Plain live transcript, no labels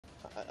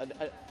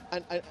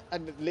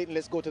And Leighton,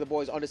 let's go to the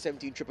boys under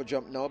 17 triple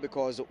jump now,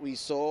 because we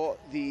saw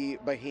the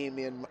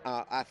Bahamian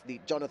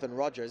athlete Jonathan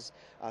Rogers,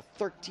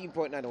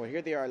 13.9. Well,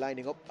 here they are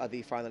lining up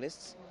the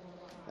finalists,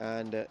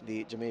 and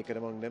the Jamaican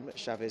among them,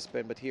 Chavez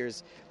Penn. But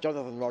here's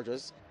Jonathan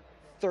Rogers,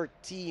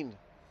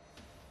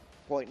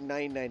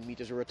 13.99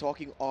 meters. We were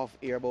talking off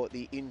air about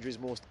the injuries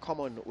most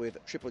common with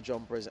triple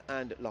jumpers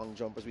and long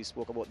jumpers. We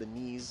spoke about the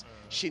knees,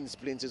 shin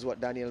splints is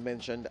what Daniel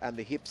mentioned, and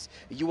the hips.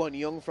 Yuan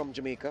Young from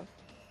Jamaica,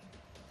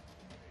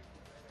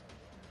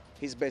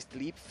 his best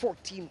leap,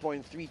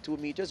 14.32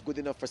 meters, good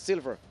enough for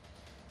silver.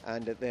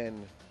 And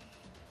then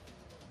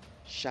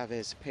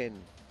Chavez Penn,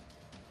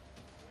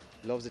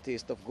 loves the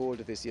taste of gold,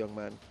 this young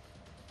man.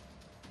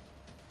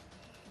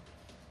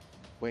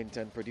 Went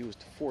and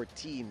produced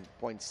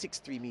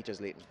 14.63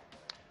 meters, Leighton.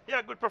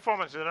 Yeah, good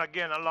performance, and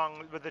again,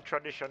 along with the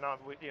tradition of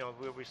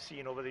we've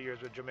seen over the years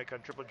with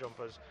Jamaican triple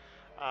jumpers.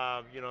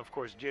 Of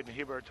course, Jaden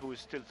Hibbert, who is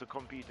still to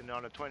compete in the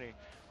under 20,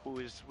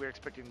 we're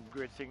expecting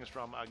great things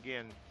from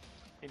again.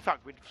 In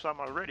fact, with some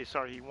already,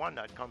 sorry, he won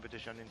that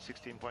competition in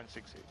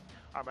 16.68.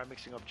 Am I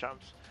mixing up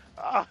champs?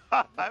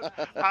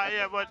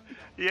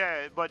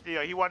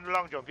 He won the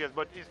long jump, yes.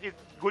 But it's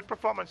good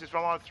performances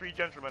from all three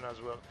gentlemen as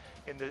well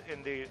in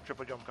the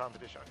triple jump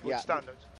competition. Good standards.